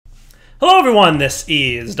Hello everyone, this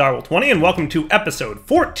is Darwell20 and welcome to episode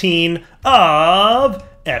 14 of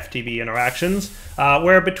FTB Interactions,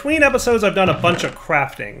 where between episodes I've done a bunch of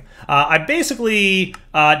crafting. I basically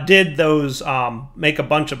did those make a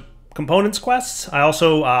bunch of components quests. I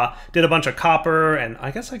also did a bunch of copper, and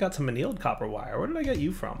I guess I got some annealed copper wire. Where did I get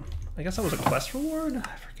you from? I guess that was a quest reward?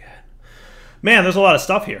 I forget. Man, there's a lot of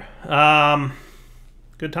stuff here.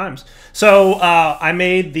 Good times. So I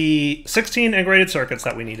made the 16 integrated circuits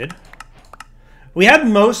that we needed. We had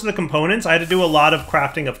most of the components. I had to do a lot of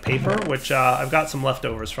crafting of paper, which I've got some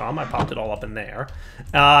leftovers from. I popped it all up in there.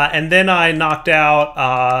 And then I knocked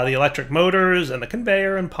out the electric motors and the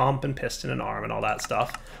conveyor and pump and piston and arm and all that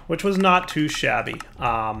stuff, which was not too shabby.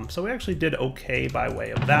 So we actually did okay by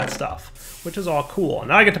way of that stuff, which is all cool. And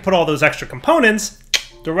now I get to put all those extra components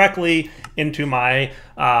directly into my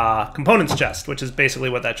components chest, which is basically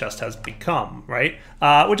what that chest has become, right?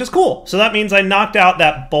 Which is cool. So that means I knocked out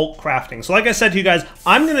that bulk crafting. So like I said to you guys,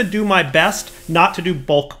 I'm going to do my best not to do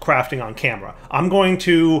bulk crafting on camera. I'm going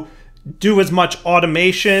to do as much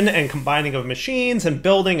automation and combining of machines and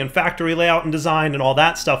building and factory layout and design and all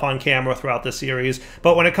that stuff on camera throughout the series.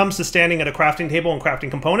 But when it comes to standing at a crafting table and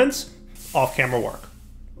crafting components, off-camera work.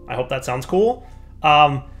 I hope that sounds cool.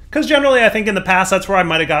 Because generally, I think in the past, that's where I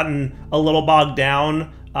might have gotten a little bogged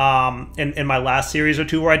down in my last series or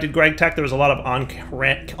two where I did Greg Tech. There was a lot of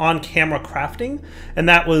on-camera crafting, and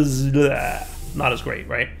that was not as great,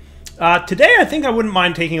 right? Today, I think I wouldn't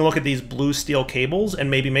mind taking a look at these blue steel cables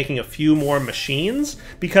and maybe making a few more machines,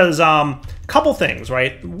 because couple things,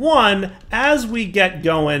 right? One, as we get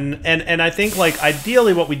going, and I think like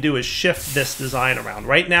ideally what we do is shift this design around.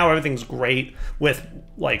 Right now, everything's great with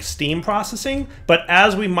like steam processing, but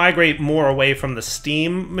as we migrate more away from the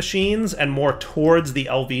steam machines and more towards the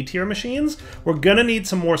LV tier machines, we're gonna need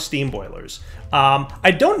some more steam boilers.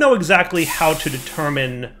 I don't know exactly how to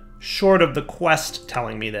determine, short of the quest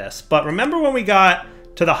telling me this, but remember when we got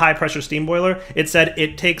to the high pressure steam boiler, it said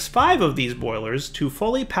it takes 5 of these boilers to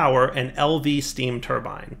fully power an LV steam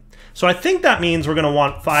turbine. So I think that means we're gonna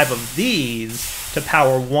want 5 of these to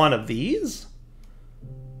power 1 of these,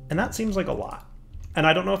 and that seems like a lot. And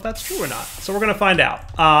I don't know if that's true or not. So we're going to find out.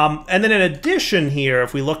 And then in addition here,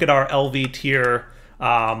 if we look at our LV tier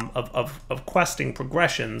of questing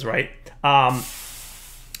progressions, right?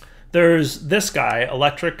 There's this guy,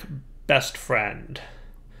 Electric Best Friend.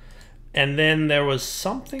 And then there was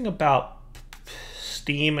something about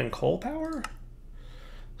steam and coal power?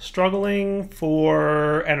 Struggling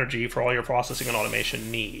for energy for all your processing and automation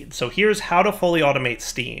needs. So here's how to fully automate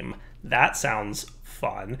steam. That sounds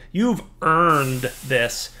fun. You've earned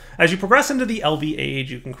this. As you progress into the LV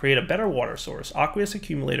age, you can create a better water source. Aqueous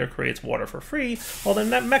accumulator creates water for free, while the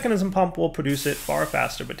mechanism pump will produce it far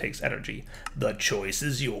faster but takes energy. The choice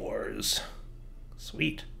is yours.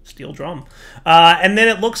 Sweet. Steel drum. And then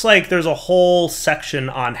it looks like there's a whole section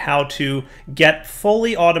on how to get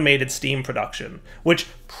fully automated steam production, which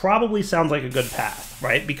probably sounds like a good path,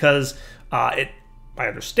 right? Because my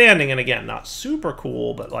understanding, and again, not super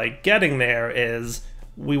cool, but like getting there is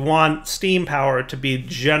we want steam power to be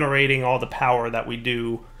generating all the power that we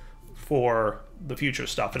do for the future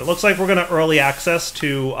stuff. And it looks like we're going to early access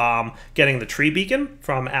to getting the tree beacon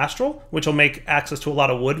from Astral, which will make access to a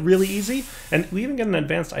lot of wood really easy. And we even get an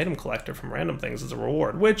advanced item collector from random things as a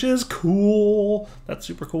reward, which is cool. That's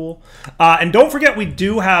super cool. And don't forget, we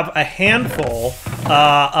do have a handful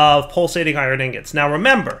of pulsating iron ingots. Now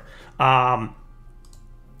remember,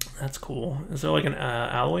 that's cool. Is there like an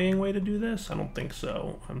alloying way to do this? I don't think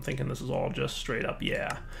so. I'm thinking this is all just straight up,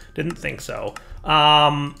 yeah. Didn't think so.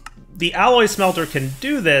 The alloy smelter can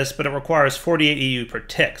do this, but it requires 48 EU per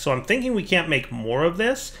tick. So I'm thinking we can't make more of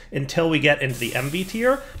this until we get into the MV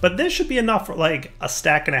tier. But this should be enough for like a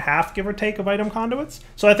stack and a half, give or take, of item conduits.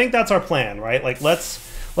 So I think that's our plan, right? Like let's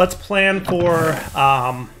plan for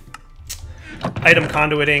item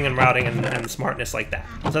conduiting and routing and smartness like that.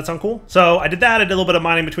 Does that sound cool? So I did that. I did a little bit of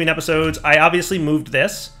mining between episodes. I obviously moved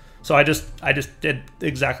this. So I just did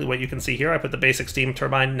exactly what you can see here. I put the basic steam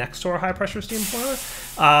turbine next to our high pressure steam boiler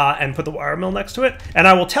and put the wire mill next to it. And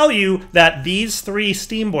I will tell you that these 3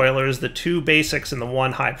 steam boilers, the 2 basics and the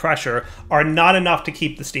 1 high pressure, are not enough to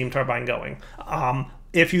keep the steam turbine going.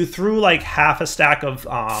 If you threw like half a stack of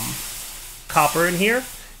copper in here,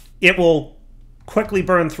 it will quickly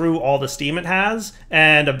burn through all the steam it has,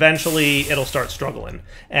 and eventually it'll start struggling.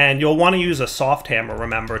 And you'll want to use a soft hammer,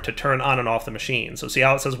 remember, to turn on and off the machine. So see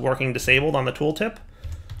how it says working disabled on the tooltip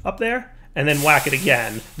up there? and then whack it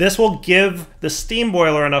again. This will give the steam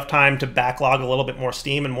boiler enough time to backlog a little bit more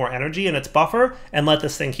steam and more energy in its buffer and let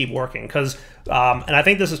this thing keep working. Because, and I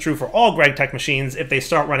think this is true for all GregTech machines, if they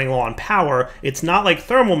start running low on power, it's not like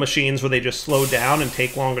thermal machines where they just slow down and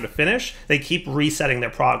take longer to finish. They keep resetting their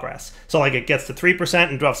progress. So like it gets to 3%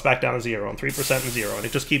 and drops back down to 0, and 3% and 0, and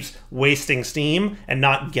it just keeps wasting steam and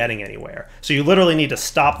not getting anywhere. So you literally need to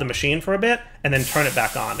stop the machine for a bit and then turn it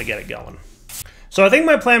back on to get it going. So I think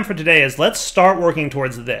my plan for today is let's start working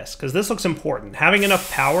towards this, because this looks important. Having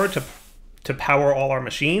enough power to power all our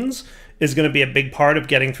machines is going to be a big part of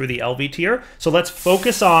getting through the LV tier. So let's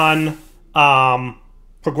focus on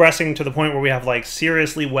progressing to the point where we have like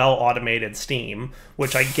seriously well automated steam,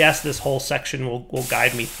 which I guess this whole section will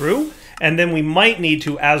guide me through. And then we might need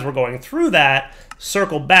to, as we're going through that,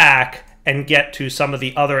 circle back and get to some of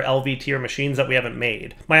the other LV tier machines that we haven't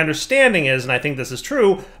made. My understanding is, and I think this is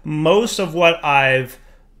true, most of what I've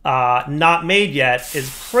not made yet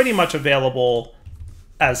is pretty much available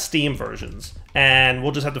as Steam versions. And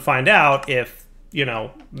we'll just have to find out if, you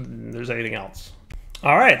know, there's anything else.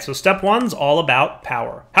 All right, so step one's all about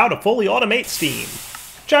power. How to fully automate Steam.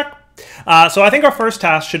 Check. So I think our first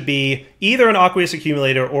task should be either an aqueous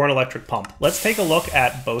accumulator or an electric pump. Let's take a look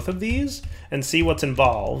at both of these and see what's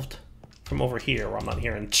involved from over here where I'm not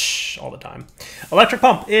hearing all the time. Electric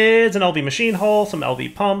pump is an LV machine hull, some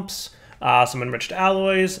LV pumps, some enriched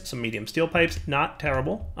alloys, some medium steel pipes. Not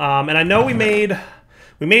terrible. And I know we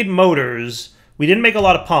made motors. We didn't make a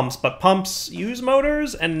lot of pumps, but pumps use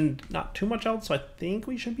motors and not too much else, so I think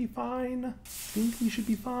we should be fine. We're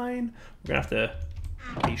gonna have to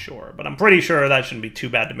be sure, but I'm pretty sure that shouldn't be too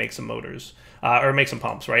bad to make some motors, or make some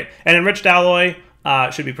pumps, right? And enriched alloy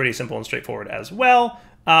should be pretty simple and straightforward as well.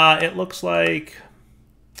 It looks like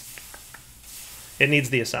it needs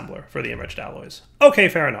the assembler for the enriched alloys. Okay,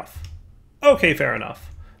 fair enough.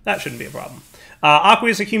 That shouldn't be a problem.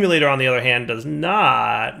 Aqueous accumulator, on the other hand, does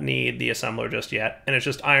not need the assembler just yet, and it's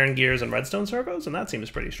just iron gears and redstone servos, and that seems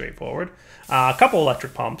pretty straightforward. A couple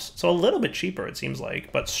electric pumps, so a little bit cheaper it seems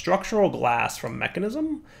like, but structural glass from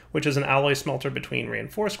Mechanism, which is an alloy smelter between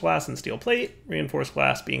reinforced glass and steel plate, reinforced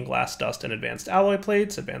glass being glass dust and advanced alloy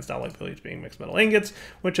plates being mixed metal ingots,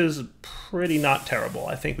 which is pretty not terrible.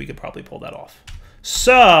 I think we could probably pull that off.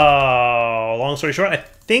 So, long story short, I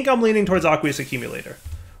think I'm leaning towards aqueous accumulator,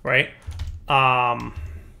 right? I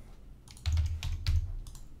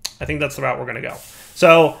think that's the route we're going to go.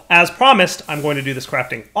 So, as promised, I'm going to do this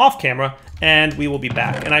crafting off camera, and we will be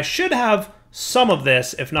back. And I should have some of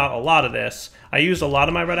this, if not a lot of this. I used a lot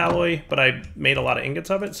of my red alloy, but I made a lot of ingots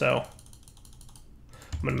of it, so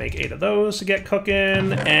I'm going to make 8 of those to get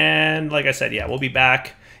cooking. And like I said, yeah, we'll be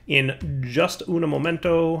back in just un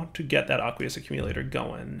momento to get that aqueous accumulator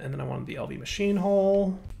going. And then I wanted the LV machine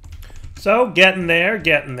hull. So, getting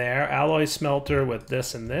there. Alloy smelter with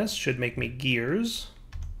this and this should make me gears.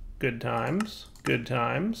 Good times.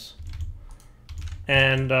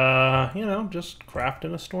 And, you know, just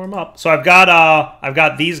crafting a storm up. So I've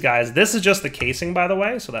got these guys. This is just the casing, by the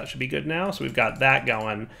way, so that should be good now. So we've got that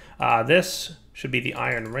going. This should be the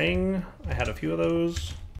iron ring. I had a few of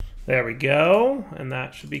those. There we go. And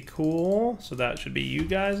that should be cool. So that should be you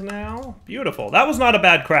guys now. Beautiful. That was not a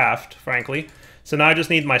bad craft, frankly. So now I just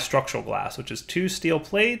need my structural glass, which is 2 steel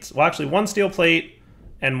plates. Well, actually 1 steel plate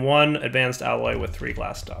and 1 advanced alloy with 3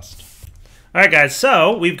 glass dust. All right, guys.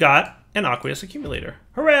 So we've got an aqueous accumulator.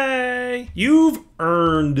 Hooray! You've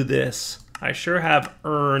earned this. I sure have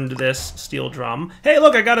earned this steel drum. Hey,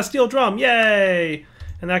 look, I got a steel drum. Yay!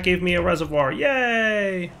 And that gave me a reservoir.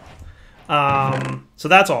 Yay! So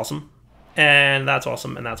that's awesome. And that's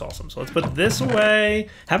awesome, and that's awesome. So let's put this away.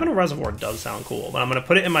 Having a reservoir does sound cool, but I'm going to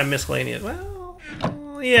put it in my miscellaneous. Well,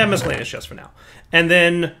 yeah, miscellaneous just for now. And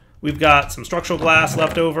then we've got some structural glass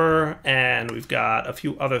left over, and we've got a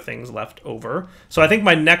few other things left over. So I think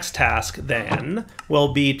my next task then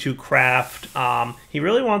will be to craft, he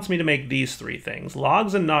really wants me to make these 3 things.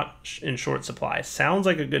 Logs and not in short supply. Sounds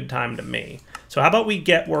like a good time to me. So how about we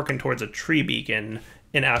get working towards a tree beacon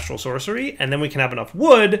in Astral Sorcery, and then we can have enough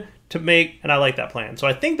wood to make, and I like that plan. So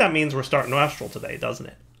I think that means we're starting Astral today, doesn't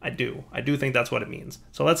it? I do think that's what it means.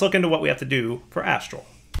 So let's look into what we have to do for Astral.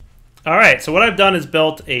 All right, so what I've done is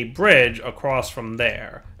built a bridge across from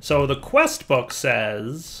there. So the quest book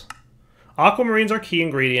says, aquamarines are key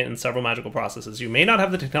ingredient in several magical processes. You may not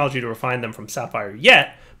have the technology to refine them from sapphire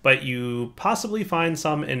yet, but you possibly find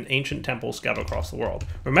some in ancient temples scattered across the world.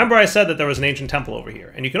 Remember I said that there was an ancient temple over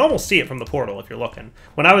here, and you can almost see it from the portal if you're looking.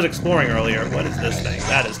 When I was exploring earlier, what is this thing?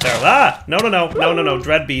 That is terrible. Ah! No.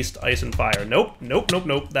 Dread beast, ice and fire. Nope.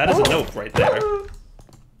 That is a nope right there.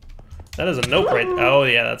 That is a nope right. Oh,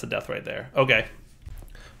 yeah, that's a death right there. Okay.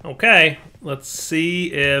 Okay, let's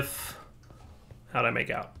see if... How'd I make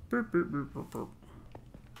out?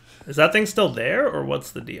 Is that thing still there, or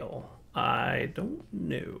what's the deal? I don't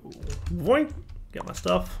know. Voink. Get my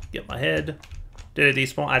stuff. Get my head. Did it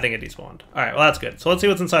despawn? I think it despawned. All right, well, that's good. So let's see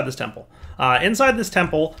what's inside this temple. Inside this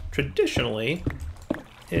temple, traditionally,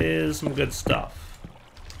 is some good stuff.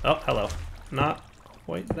 Oh, hello. Not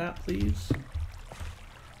quite that, please.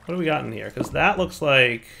 What do we got in here? Because that looks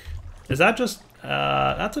like... Is that just...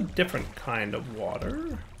 that's a different kind of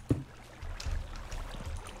water.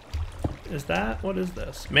 Is that... What is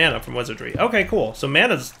this? Mana from Wizardry. Okay, cool. So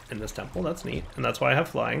mana's in this temple. That's neat. And that's why I have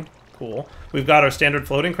flying. Cool. We've got our standard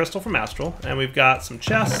floating crystal from Astral. And we've got some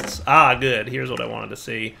chests. Ah, good. Here's what I wanted to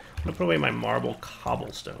see. I'm going to put away my marble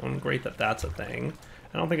cobblestone. Great that that's a thing.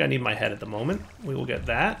 I don't think I need my head at the moment. We will get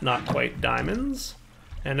that. Not quite diamonds.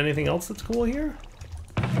 And anything else that's cool here?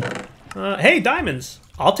 Hey, diamonds.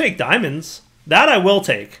 I'll take diamonds. That I will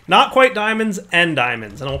take. Not quite diamonds and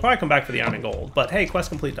diamonds. And I'll probably come back for the iron and gold. But hey, quest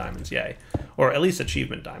complete diamonds, yay. Or at least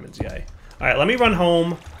achievement diamonds, yay. Alright, let me run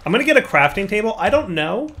home. I'm going to get a crafting table. I don't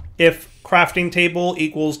know if crafting table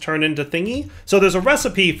equals turn into thingy. So there's a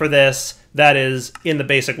recipe for this that is in the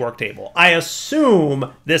basic work table. I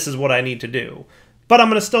assume this is what I need to do. But I'm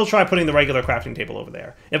going to still try putting the regular crafting table over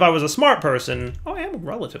there. If I was a smart person... Oh, I am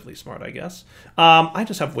relatively smart, I guess. I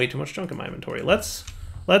just have way too much junk in my inventory. Let's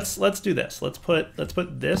do this. Let's put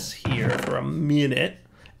this here for a minute.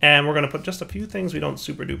 And we're going to put just a few things we don't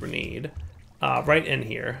super duper need right in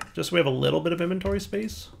here. Just so we have a little bit of inventory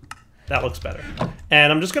space. That looks better.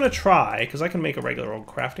 And I'm just going to try, because I can make a regular old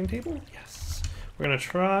crafting table. Yes. We're going to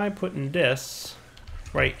try putting this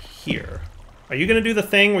right here. Are you going to do the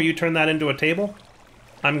thing where you turn that into a table?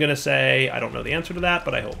 I'm going to say I don't know the answer to that,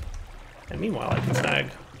 but I hope. And meanwhile, I can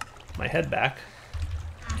snag my head back.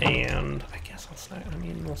 And I guess I'll snag... I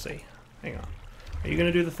mean, we'll see. Hang on. Are you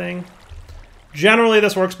going to do the thing? Generally,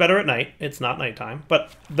 this works better at night. It's not nighttime.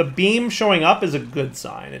 But the beam showing up is a good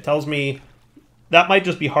sign. It tells me... That might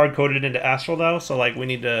just be hard-coded into Astral, though. So, like, we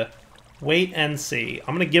need to wait and see.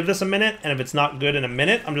 I'm going to give this a minute. And if it's not good in a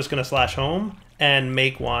minute, I'm just going to slash home and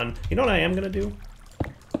make one. You know what I am going to do?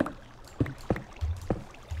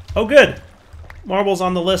 Oh, good. Marble's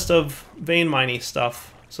on the list of vein miney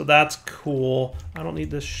stuff. So that's cool. I don't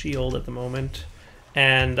need this shield at the moment.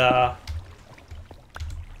 And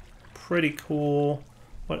pretty cool.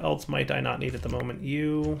 What else might I not need at the moment?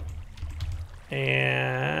 You.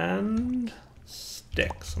 And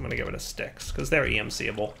sticks. I'm going to get rid of sticks because they're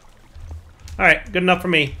EMC-able. All right, good enough for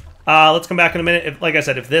me. Let's come back in a minute. If, like I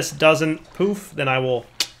said, if this doesn't poof, then I will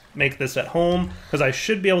make this at home because I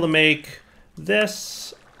should be able to make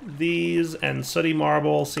this... These and sooty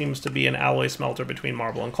marble seems to be an alloy smelter between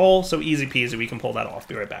marble and coal, so easy peasy, we can pull that off.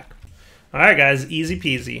 Be right back. Alright guys, easy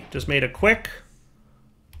peasy. Just made a quick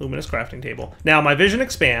luminous crafting table. Now my vision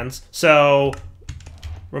expands, so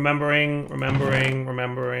remembering.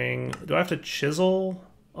 Do I have to chisel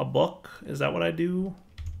a book? Is that what I do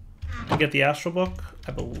to get the Astral book?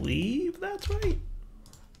 I believe that's right.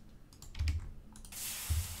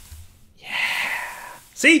 Yeah.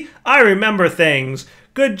 See? I remember things.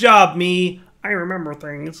 Good job, me. I remember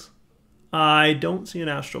things. I don't see an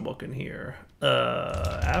Astral book in here.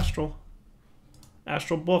 Astral.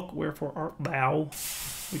 Astral book, wherefore art thou?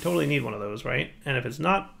 We totally need one of those, right? And if it's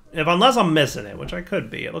not... Unless I'm missing it, which I could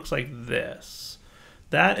be. It looks like this.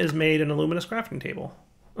 That is made in a luminous crafting table.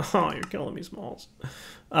 Oh, you're killing me, Smalls. 3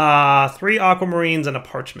 aquamarines and a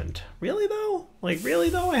parchment. Really, though? Like, really,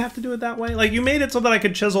 though? I have to do it that way? Like, you made it so that I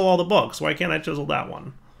could chisel all the books. Why can't I chisel that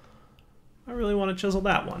one? I really want to chisel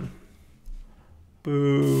that one.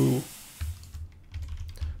 Boo.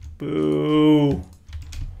 Boo.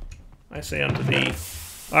 I say unto thee.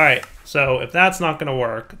 Alright, so if that's not going to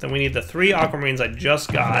work, then we need the 3 aquamarines I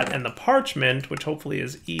just got, and the parchment, which hopefully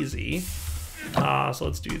is easy. So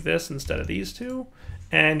let's do this instead of these 2.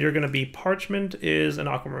 And you're going to be parchment is an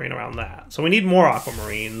aquamarine around that. So we need more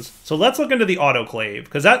aquamarines. So let's look into the autoclave,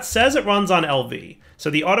 because that says it runs on LV. So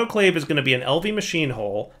the autoclave is going to be an LV machine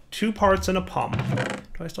hull, 2 parts and a pump.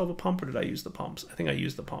 Do I still have a pump, or did I use the pumps? I think I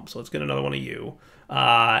used the pump, so let's get another one of you.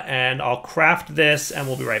 And I'll craft this, and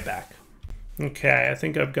we'll be right back. Okay, I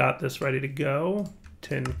think I've got this ready to go.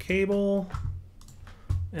 Tin cable,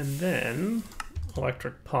 and then...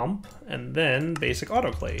 electric pump, and then basic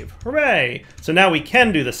autoclave. Hooray! So now we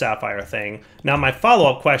can do the sapphire thing. Now my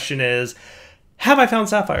follow-up question is, have I found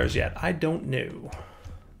sapphires yet? I don't know.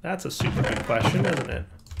 That's a super good question, isn't it?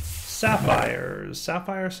 Sapphires.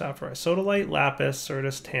 Sapphire. Sodalite, lapis,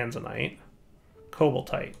 certus, tanzanite,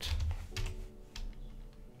 cobaltite.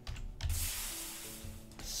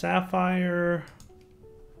 Sapphire.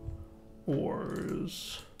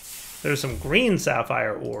 ores. There's some green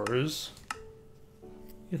sapphire ores.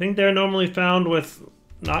 You think they're normally found with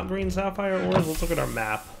not green sapphire ores? Let's look at our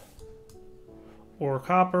map. Or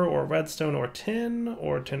copper, or redstone, or tin,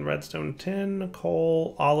 redstone, tin,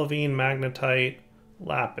 coal, olivine, magnetite,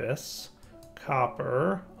 lapis,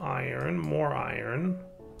 copper, iron, more iron,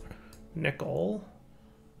 nickel,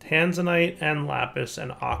 tanzanite, and lapis,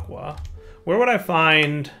 and aqua. Where would I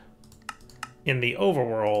find in the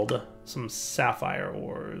overworld some sapphire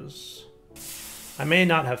ores? I may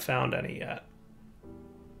not have found any yet.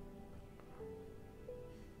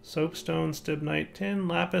 Soapstone, stibnite, tin,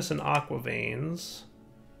 lapis, and aqua veins.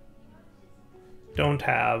 Don't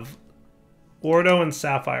have ordo and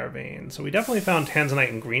sapphire veins. So we definitely found tanzanite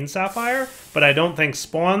and green sapphire, but I don't think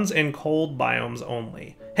spawns in cold biomes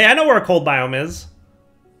only. Hey, I know where a cold biome is.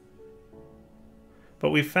 But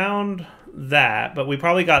we found that, but we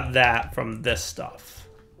probably got that from this stuff,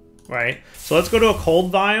 right? So let's go to a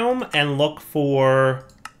cold biome and look for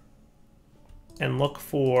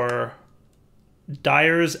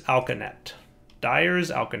Dyer's Alkanet.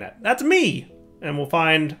 Dyer's Alkanet. That's me! And we'll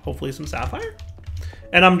find, hopefully, some sapphire.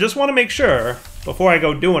 And I just want to make sure, before I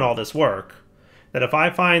go doing all this work, that if I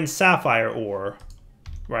find sapphire ore,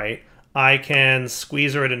 right, I can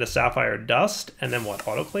squeezer it into sapphire dust, and then what,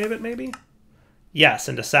 autoclave it maybe? Yes,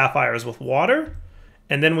 into sapphires with water.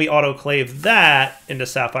 And then we autoclave that into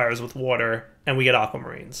sapphires with water, and we get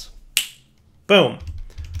aquamarines. Boom.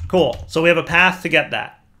 Cool. So we have a path to get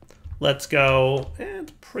that. Let's go.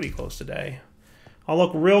 It's pretty close today. I'll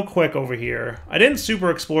look real quick over here. I didn't super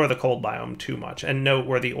explore the cold biome too much and note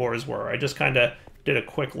where the ores were. I just kind of did a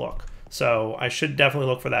quick look. So I should definitely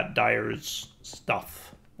look for that Dyer's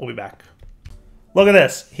stuff. We'll be back. Look at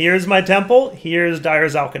this. Here's my temple. Here's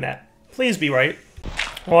Dyer's Alkanet. Please be right.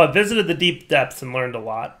 Well, I visited the deep depths and learned a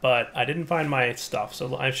lot, but I didn't find my stuff.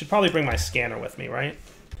 So I should probably bring my scanner with me, right?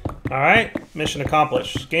 All right. Mission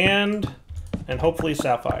accomplished. Scanned. And hopefully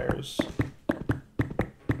sapphires.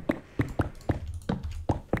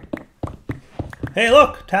 Hey,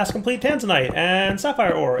 look! Task complete tanzanite, and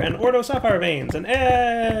sapphire ore, and ordo sapphire veins, and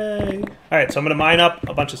hey! Alright, so I'm going to mine up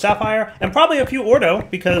a bunch of sapphire, and probably a few ordo,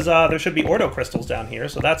 because there should be ordo crystals down here,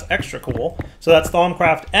 so that's extra cool. So that's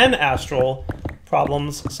Thaumcraft and Astral.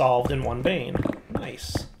 Problems solved in one vein.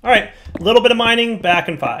 Nice. Alright, a little bit of mining, back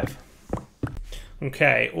in 5.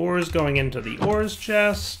 Okay, ores going into the ores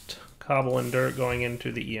chest. Cobble and dirt going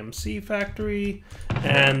into the EMC factory,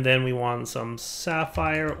 and then we want some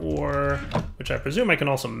sapphire ore, which I presume I can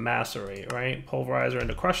also macerate, right? Pulverizer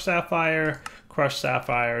into crushed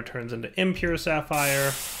sapphire turns into impure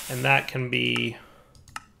sapphire, and that can be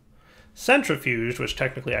centrifuged, which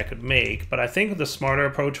technically I could make, but I think the smarter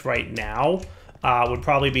approach right now would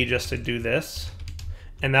probably be just to do this,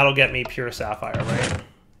 and that'll get me pure sapphire, right?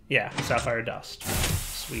 Yeah, sapphire dust.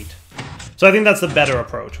 Sweet. So I think that's the better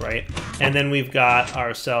approach, right? And then we've got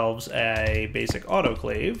ourselves a basic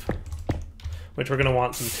autoclave, which we're going to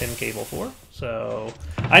want some tin cable for. So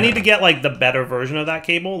I need to get like the better version of that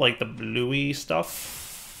cable, like the bluey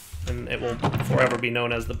stuff. And it will forever be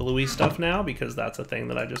known as the bluey stuff now because that's a thing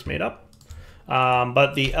that I just made up.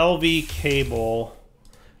 But the LV cable,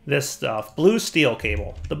 this stuff, blue steel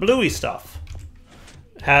cable, the bluey stuff,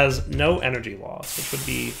 has no energy loss, which would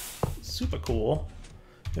be super cool.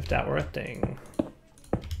 If that were a thing.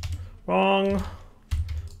 Wrong.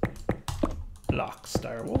 Blocks,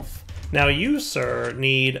 direwolf. Now you, sir,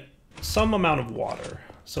 need some amount of water.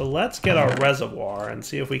 So let's get our reservoir and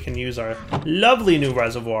see if we can use our lovely new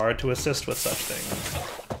reservoir to assist with such things.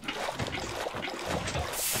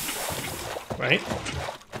 Right?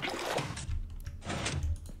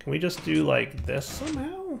 Can we just do like this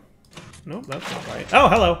somehow? Nope, that's not right. Oh,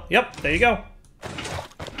 hello. Yep, there you go.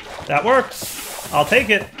 That works. I'll take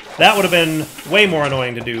it. That would have been way more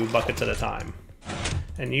annoying to do buckets at a time.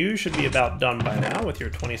 And you should be about done by now with your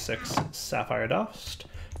 26 sapphire dust.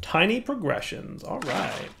 Tiny progressions. All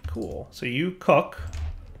right, cool. So you cook.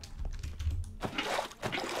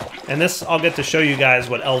 And this, I'll get to show you guys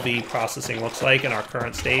what LV processing looks like in our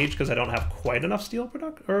current stage because I don't have quite enough steel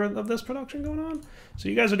of this production going on. So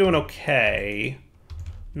you guys are doing okay.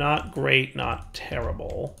 Not great, not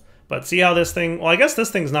terrible. But see how this thing... Well, I guess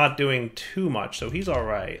this thing's not doing too much, so he's all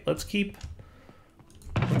right. Let's keep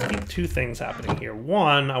two things happening here.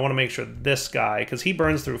 One, I want to make sure this guy, because he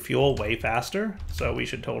burns through fuel way faster, so we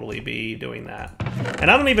should totally be doing that. And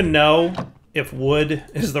I don't even know if wood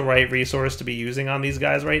is the right resource to be using on these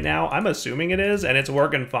guys right now. I'm assuming it is, and it's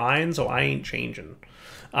working fine, so I ain't changing.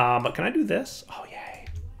 But can I do this? Oh, yay.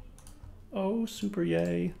 Oh, super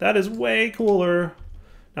yay. That is way cooler.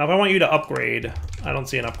 Now, if I want you to upgrade, I don't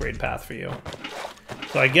see an upgrade path for you.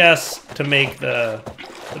 So I guess to make the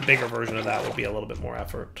bigger version of that would be a little bit more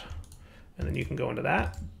effort. And then you can go into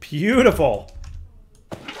that. Beautiful!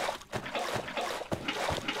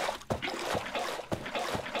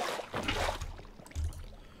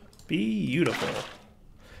 Beautiful.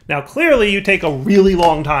 Now clearly you take a really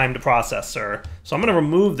long time to process, sir. So I'm going to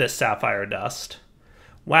remove this sapphire dust.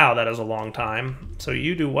 Wow, that is a long time. So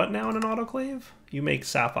you do what now in an autoclave? You make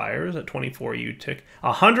sapphires at 24. You tick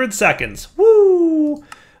 100 seconds. Woo!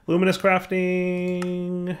 Luminous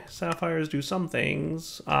crafting. Sapphires do some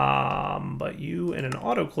things. But you in an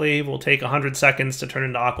autoclave will take 100 seconds to turn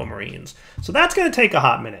into aquamarines. So that's going to take a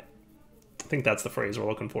hot minute. I think that's the phrase we're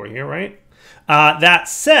looking for here, right? That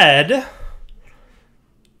said,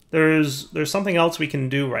 there's something else we can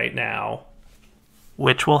do right now,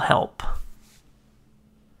 which will help.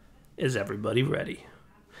 Is everybody ready?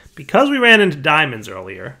 Because we ran into diamonds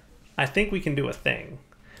earlier, I think we can do a thing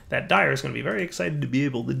that Dyer is going to be very excited to be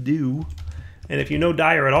able to do. And if you know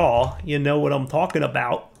Dyer at all, you know what I'm talking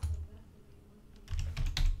about.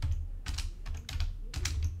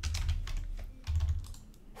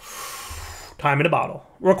 Time in a bottle.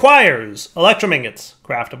 Requires electromagnets,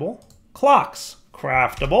 craftable. Clocks,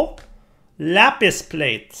 craftable. Lapis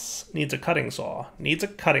plates, needs a cutting saw. Needs a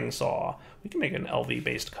cutting saw. We can make an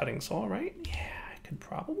LV-based cutting saw, right? Yeah, I could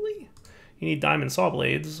probably. You need diamond saw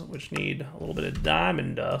blades, which need a little bit of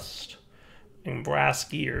diamond dust. And brass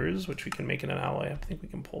gears, which we can make in an alloy. I think we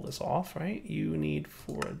can pull this off, right? You need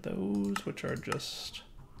 4 of those, which are just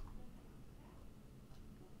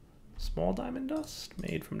small diamond dust,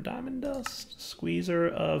 made from diamond dust. Squeezer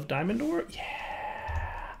of diamond ore.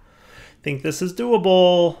 Yeah. Think this is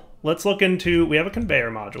doable. Let's look into, we have a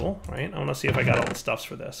conveyor module, right? I want to see if I got all the stuffs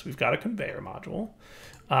for this. We've got a conveyor module.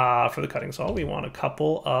 For the cutting saw, we want a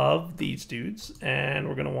couple of these dudes, and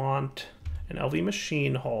we're going to want an LV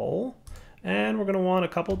machine hull, and we're going to want a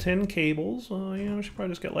couple tin cables. We should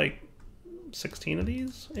probably just get like 16 of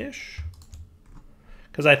these-ish.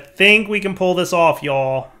 Because I think we can pull this off,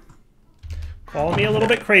 y'all. Call me a little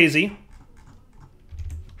bit crazy,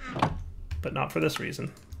 but not for this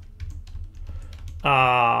reason.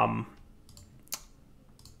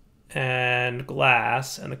 And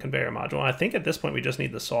glass and the conveyor module. I think at this point we just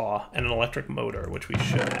need the saw and an electric motor, which we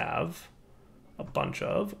should have a bunch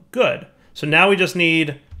of. Good. So now we just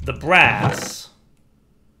need the brass.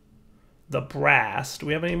 The brass. Do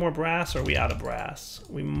we have any more brass, or are we out of brass?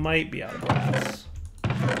 We might be out of brass.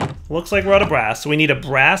 Looks like we're out of brass. So we need a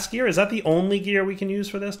brass gear. Is that the only gear we can use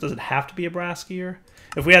for this? Does it have to be a brass gear?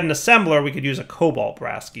 If we had an assembler, we could use a cobalt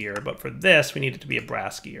brass gear, but for this, we need it to be a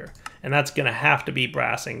brass gear. And that's gonna have to be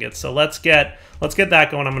brass ingots. So let's get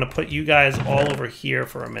that going. I'm gonna put you guys all over here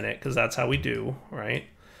for a minute, because that's how we do, right?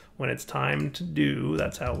 When it's time to do,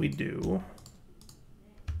 that's how we do.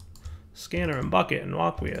 Scanner and bucket and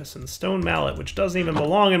aqueous and stone mallet, which doesn't even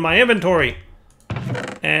belong in my inventory.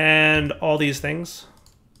 And all these things.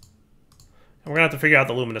 And we're gonna have to figure out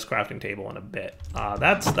the luminous crafting table in a bit.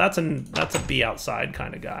 That's a be outside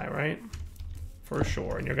kind of guy, right? For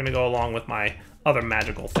sure. And you're gonna go along with my other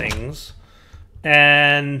magical things.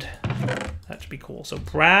 And that should be cool. So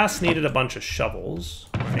brass needed a bunch of shovels,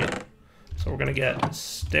 right? So we're gonna get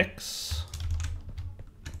sticks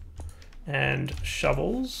and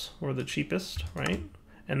shovels were the cheapest, right?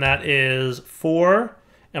 And that is 4,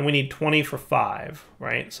 and we need 20 for 5,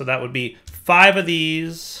 right? So that would be 5 of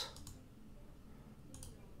these.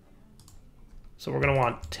 So we're going to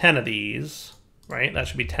want 10 of these, right? That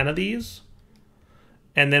should be 10 of these.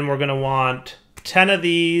 And then we're going to want 10 of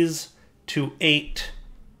these to 8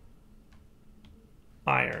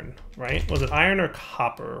 iron, right? Was it iron or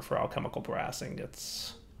copper for alchemical brass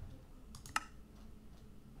ingots?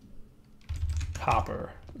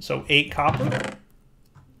 Copper. So 8 copper.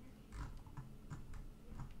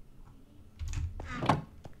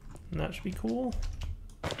 And that should be cool.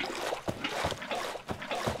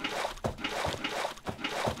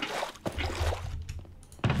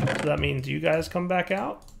 So that means you guys come back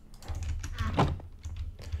out.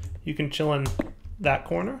 You can chill in that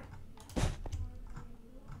corner.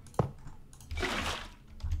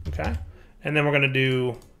 Okay. And then we're going to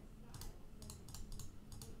do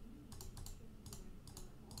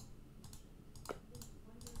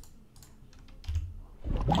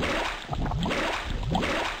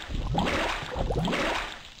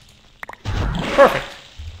perfect.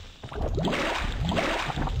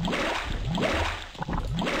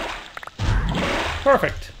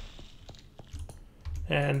 Perfect.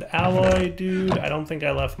 And alloy, dude, I don't think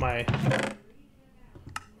I left my... Where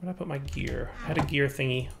did I put my gear? I had a gear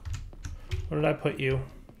thingy. Where did I put you?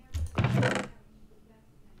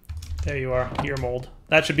 There you are, here mold.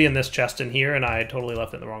 That should be in this chest in here, and I totally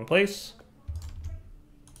left it in the wrong place.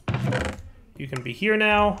 You can be here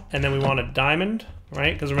now, and then we want a diamond,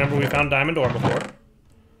 right? Because remember, we found diamond ore before.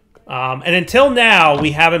 And until now,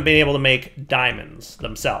 we haven't been able to make diamonds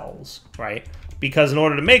themselves, right? Because in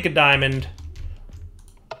order to make a diamond,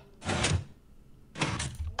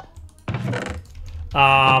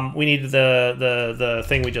 we need the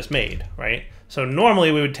thing we just made, right? So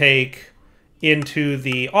normally we would take into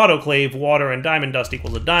the autoclave water and diamond dust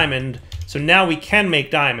equals a diamond. So now we can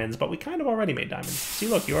make diamonds, but we kind of already made diamonds. See,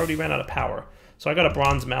 look, you already ran out of power. So I got a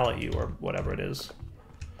bronze mallet you, or whatever it is.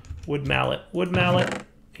 Wood mallet. Wood mallet.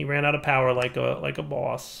 He ran out of power like a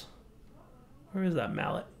boss. Where is that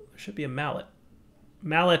mallet? There should be a mallet.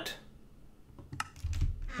 Mallet.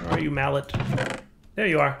 Where are you, mallet? There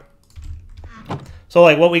you are. So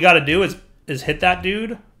like what we got to do is hit that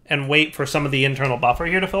dude and wait for some of the internal buffer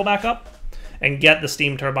here to fill back up and get the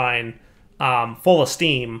steam turbine full of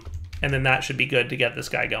steam, and then that should be good to get this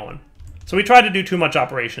guy going. So we tried to do too much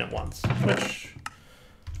operation at once, which,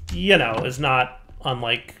 you know, is not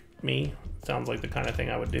unlike me. Sounds like the kind of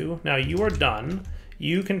thing I would do. Now you are done.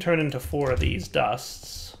 You can turn into 4 of these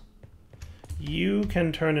dusts. You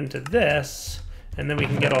can turn into this, and then we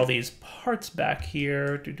can get all these parts back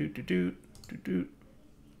here.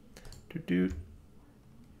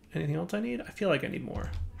 Anything else I need? I feel like I need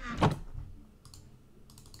more.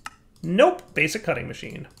 Nope. Basic cutting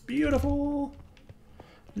machine. Beautiful.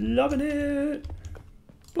 Loving it.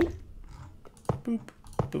 Boop. Boop.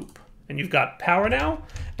 Boop. And you've got power now.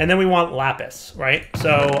 And then we want lapis, right?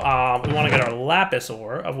 So we want to get our lapis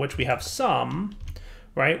ore, of which we have some,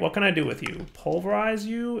 right? What can I do with you? Pulverize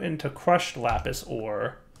you into crushed lapis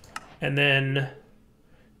ore. And then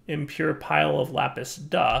impure pile of lapis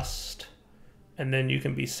dust. And then you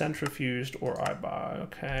can be centrifuged or eyebar,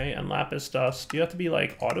 okay? And lapis dust, do you have to be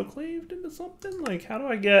like autoclaved into something? Like how do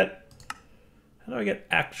I get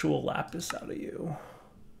actual lapis out of you?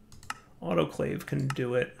 Autoclave can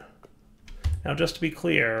do it. Now just to be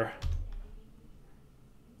clear,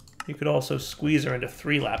 you could also squeeze her into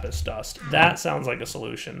 3 lapis dust. That sounds like a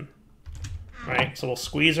solution, right? So we'll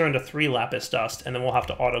squeeze her into 3 lapis dust, and then we'll have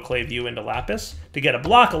to autoclave you into lapis to get a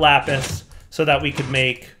block of lapis so that we could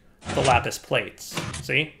make the lapis plates.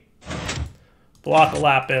 See? Block of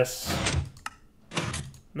lapis,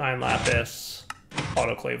 9 lapis,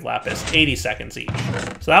 autoclave lapis, 80 seconds each.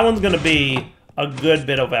 So that one's going to be a good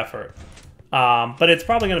bit of effort. But it's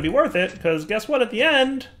probably going to be worth it, because guess what? At the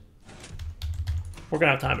end, we're going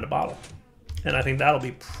to have time in a bottle. And I think that'll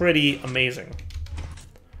be pretty amazing.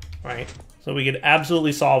 Right? So we could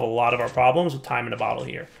absolutely solve a lot of our problems with time in a bottle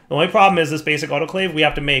here. The only problem is this basic autoclave, we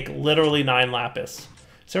have to make literally 9 lapis.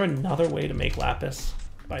 Is there another way to make lapis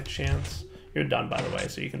by chance? You're done, by the way,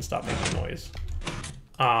 so you can stop making noise.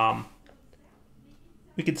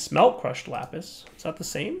 We could smelt crushed lapis. Is that the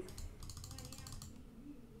same?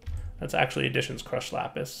 That's actually Addition's crushed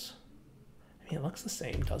lapis. I mean, it looks the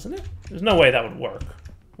same, doesn't it? There's no way that would work.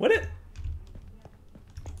 Would it?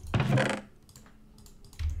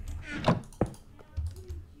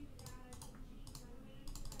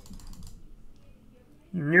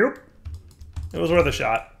 Nope. It was worth a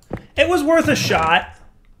shot. It was worth a shot.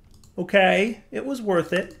 Okay. It was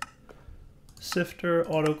worth it. Sifter,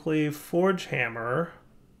 autoclave, forge hammer,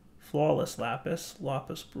 flawless lapis,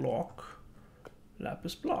 lapis block,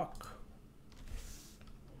 lapis block.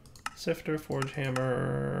 Sifter, forge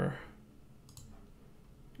hammer.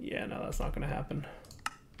 Yeah, no, that's not going to happen.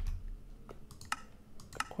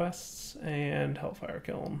 Quests and Hellfire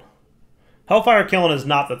Kiln. Hellfire Kiln is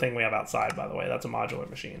not the thing we have outside, by the way. That's a modular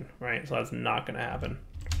machine, right? So that's not going to happen.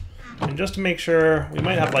 And just to make sure, we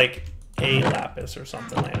might have like a lapis or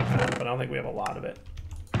something laying around, but I don't think we have a lot of it.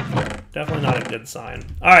 Definitely not a good sign.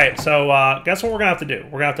 All right, so guess what we're going to have to do?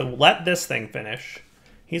 We're going to have to let this thing finish.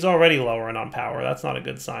 He's already lowering on power. That's not a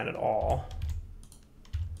good sign at all.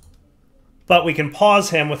 But we can pause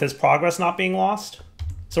him with his progress not being lost.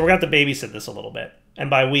 So we're going to have to babysit this a little bit. And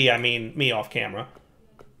by we, I mean me off camera.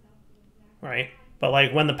 Right? But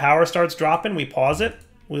like when the power starts dropping, we pause it.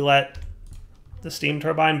 We let the steam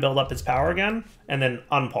turbine build up its power again. And then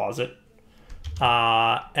unpause it.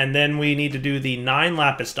 And then we need to do the 9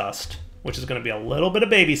 lapis dust, which is going to be a little bit of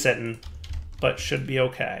babysitting, but should be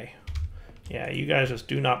okay. Yeah, you guys just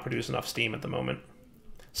do not produce enough steam at the moment.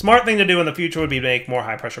 Smart thing to do in the future would be make more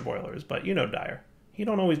high-pressure boilers, but you know Dyer. He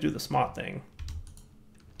don't always do the smart thing.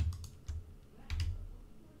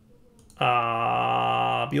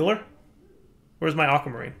 Bueller? Where's my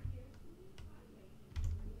aquamarine?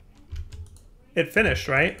 It finished,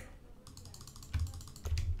 right?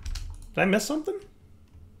 Did I miss something?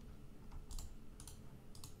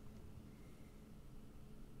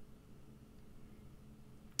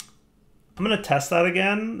 I'm going to test that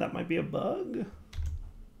again. That might be a bug.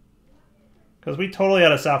 Because we totally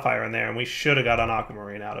had a sapphire in there, and we should have got an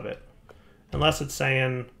aquamarine out of it. Unless it's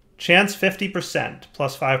saying, chance 50%,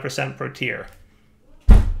 plus 5% per tier.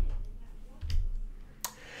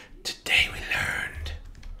 Today we learned.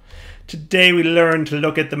 Today we learned to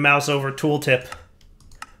look at the mouse over tooltip.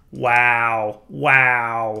 Wow.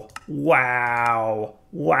 Wow. Wow.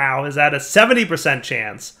 Wow. Is that a 70%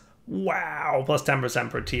 chance? Wow. Plus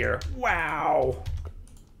 10% per tier. Wow.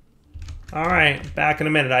 All right. Back in a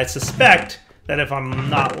minute. I suspect that if I'm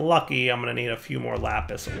not lucky, I'm going to need a few more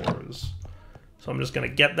lapis ores. So I'm just going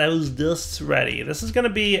to get those dusts ready. This is going to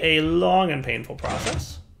be a long and painful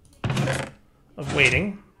process of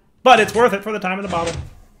waiting, but it's worth it for the time in the bottle.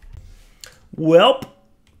 Welp,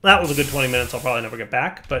 that was a good 20 minutes. I'll probably never get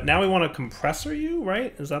back, but now we want to compressor you,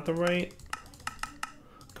 right? Is that the right?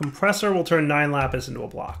 Compressor will turn 9 lapis into a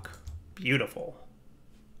block. Beautiful.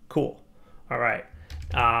 Cool. All right.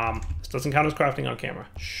 This doesn't count as crafting on camera.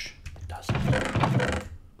 Shh, it doesn't.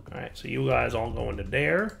 All right, so you guys all go into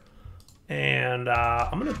there. And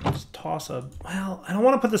I'm going to just toss a... Well, I don't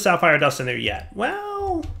want to put the sapphire dust in there yet.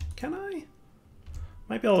 Well, can I?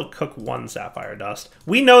 Might be able to cook 1 sapphire dust.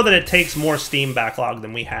 We know that it takes more steam backlog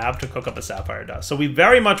than we have to cook up a sapphire dust. So we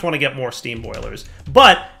very much want to get more steam boilers.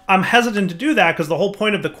 But I'm hesitant to do that because the whole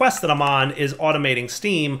point of the quest that I'm on is automating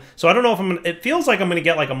steam. So I don't know if I'm going to... It feels like I'm going to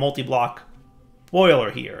get like a multi-block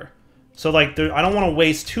boiler here. So like I don't want to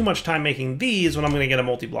waste too much time making these when I'm going to get a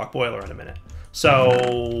multi-block boiler in a minute.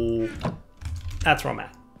 So that's where I'm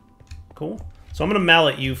at. Cool. So I'm going to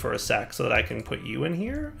mallet you for a sec so that I can put you in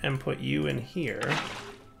here and put you in here.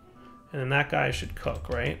 And then that guy should cook,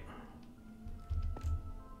 right?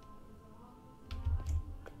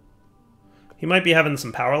 He might be having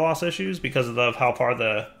some power loss issues because of how far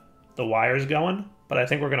the wire's going, but I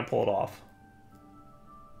think we're going to pull it off.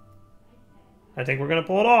 I think we're going to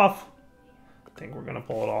pull it off. I think we're going to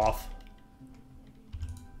pull it off.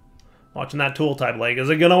 Watching that tool type leg. Is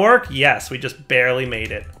it going to work? Yes, we just barely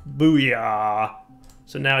made it. Booyah.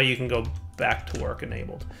 So now you can go back to work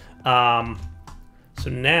enabled. So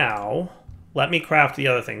now, let me craft the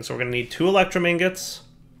other thing. So we're going to need 2 electrum ingots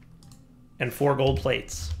and 4 gold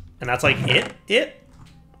plates. And that's like it.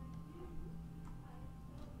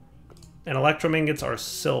 And electrum ingots are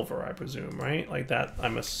silver, I presume, right? Like that,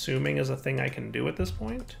 I'm assuming is a thing I can do at this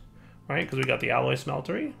point, right? Because we got the alloy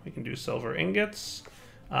smeltery. We can do silver ingots.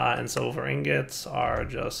 And silver ingots are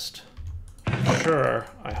just, sure,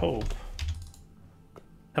 I hope.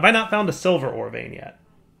 Have I not found a silver ore vein yet?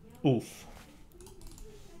 Oof.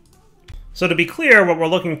 So to be clear, what we're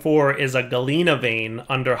looking for is a galena vein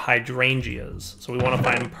under hydrangeas. So we want to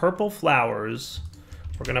find purple flowers.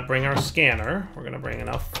 We're going to bring our scanner. We're going to bring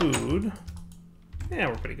enough food. Yeah,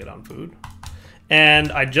 we're pretty good on food.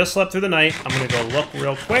 And I just slept through the night. I'm going to go look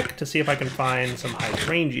real quick to see if I can find some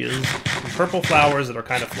hydrangeas, some purple flowers that are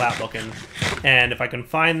kind of flat looking. And if I can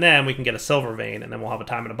find them, we can get a silver vein, and then we'll have a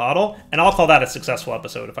time in a bottle. And I'll call that a successful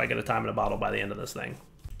episode if I get a time in a bottle by the end of this thing.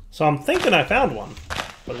 So I'm thinking I found one,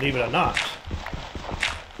 believe it or not.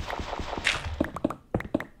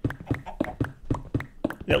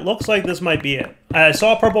 It looks like this might be it. I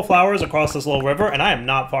saw purple flowers across this little river, and I am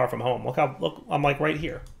not far from home. Look, I'm like right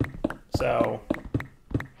here. So,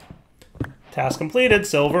 task completed.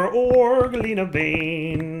 Silver ore, galena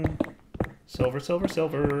vein. Silver, silver,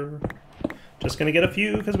 silver. Just gonna get a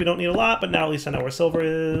few because we don't need a lot, but now at least I know where silver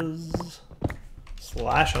is.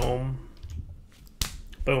 Slash home.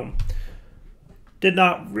 Boom. Did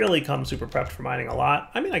not really come super prepped for mining a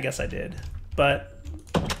lot. I mean, I guess I did, but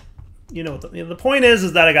you know, the point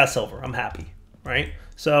is that I got silver. I'm happy, right?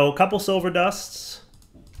 So, a couple silver dusts.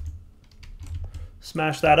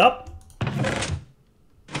 Smash that up.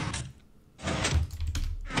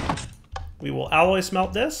 We will alloy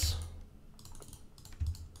smelt this.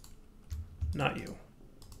 Not you.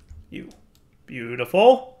 You.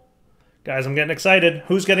 Beautiful. Guys, I'm getting excited.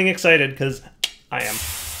 Who's getting excited? Because I am.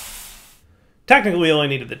 Technically, we only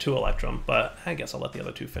needed the 2 electrum, but I guess I'll let the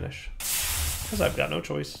other 2 finish. Because I've got no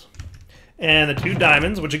choice. And the 2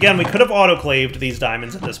 diamonds, which again, we could have autoclaved these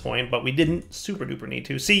diamonds at this point, but we didn't super duper need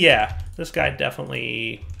to. See, yeah, this guy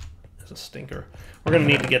definitely is a stinker. We're going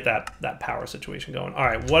to need to get that power situation going. All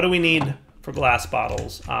right, what do we need for glass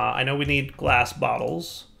bottles? I know we need glass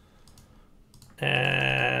bottles.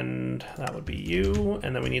 And that would be you.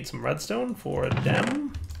 And then we need some redstone for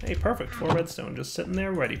them. Hey, perfect. 4 redstone just sitting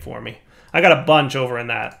there ready for me. I got a bunch over in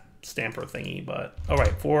that stamper thingy, but... All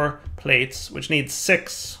right, 4 plates, which needs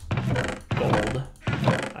 6 gold.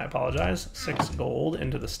 I apologize. 6 gold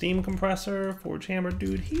into the steam compressor. Forge hammer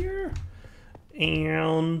dude here.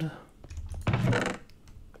 And...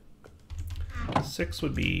 6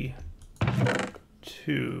 would be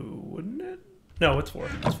 2, wouldn't it? No, it's 4.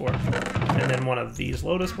 It's 4. And then one of these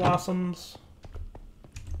lotus blossoms.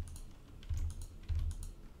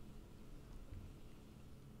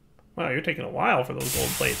 Wow, you're taking a while for those gold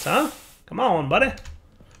plates, huh? Come on, buddy.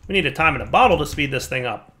 We need a time in a bottle to speed this thing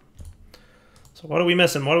up. So what are we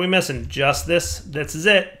missing? What are we missing? Just this. This is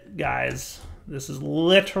it, guys. This is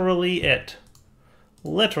literally it.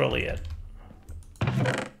 Literally it.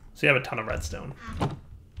 So you have a ton of redstone.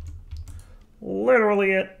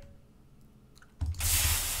 Literally it.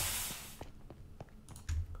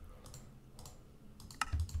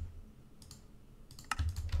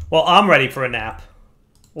 Well, I'm ready for a nap.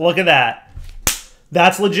 Look at that.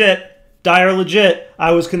 That's legit. Dire legit.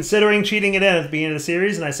 I was considering cheating it in at the beginning of the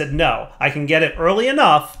series, and I said, no, I can get it early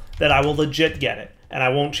enough that I will legit get it, and I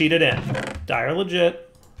won't cheat it in. Dire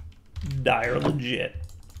legit. Dire legit.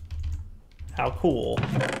 How cool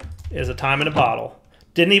is a time in a bottle?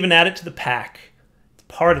 Didn't even add it to the pack. It's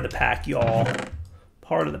part of the pack, y'all.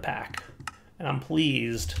 Part of the pack. And I'm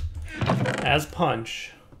pleased as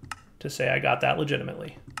punch to say I got that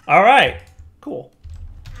legitimately. All right. Cool.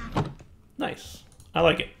 Nice. I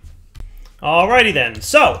like it. Alrighty then.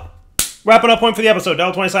 So, wrapping up point for the episode.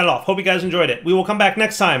 Darwell20 signing off. Hope you guys enjoyed it. We will come back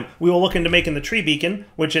next time. We will look into making the tree beacon,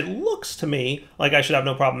 which it looks to me like I should have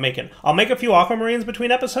no problem making. I'll make a few aquamarines between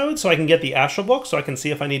episodes so I can get the Astral book so I can see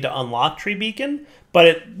if I need to unlock tree beacon. But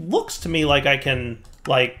it looks to me like I can,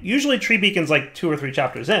 like, usually tree beacon's like 2 or 3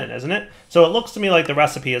 chapters in, isn't it? So it looks to me like the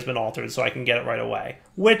recipe has been altered so I can get it right away,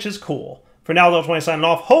 which is cool. For now, Darwell20 signing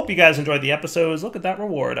off. Hope you guys enjoyed the episodes. Look at that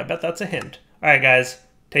reward. I bet that's a hint. All right, guys.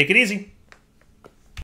 Take it easy.